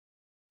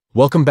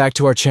Welcome back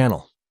to our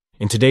channel.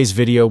 In today's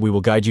video, we will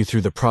guide you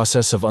through the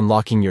process of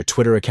unlocking your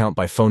Twitter account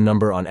by phone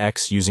number on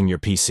X using your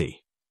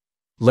PC.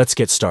 Let's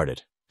get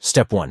started.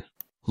 Step 1.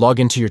 Log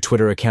into your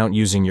Twitter account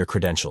using your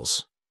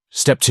credentials.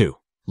 Step 2.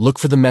 Look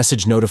for the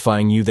message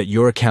notifying you that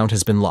your account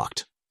has been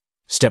locked.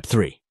 Step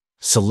 3.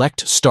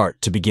 Select Start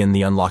to begin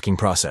the unlocking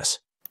process.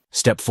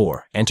 Step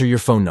 4. Enter your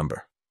phone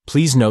number.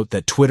 Please note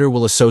that Twitter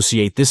will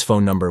associate this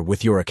phone number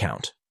with your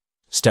account.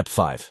 Step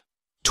 5.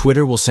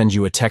 Twitter will send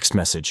you a text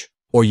message,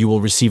 or you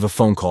will receive a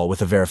phone call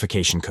with a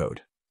verification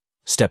code.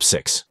 Step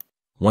 6.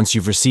 Once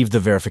you've received the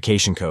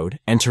verification code,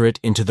 enter it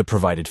into the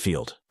provided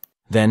field.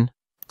 Then,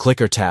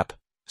 click or tap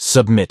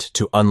Submit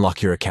to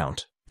unlock your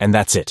account. And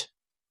that's it.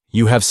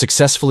 You have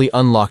successfully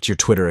unlocked your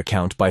Twitter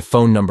account by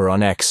phone number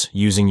on X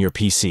using your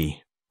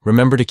PC.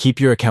 Remember to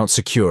keep your account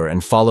secure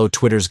and follow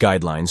Twitter's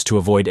guidelines to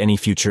avoid any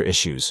future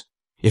issues.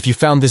 If you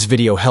found this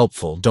video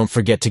helpful, don't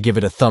forget to give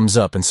it a thumbs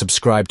up and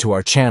subscribe to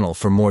our channel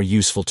for more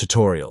useful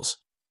tutorials.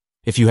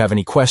 If you have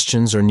any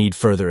questions or need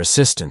further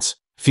assistance,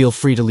 feel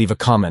free to leave a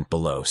comment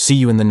below. See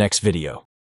you in the next video.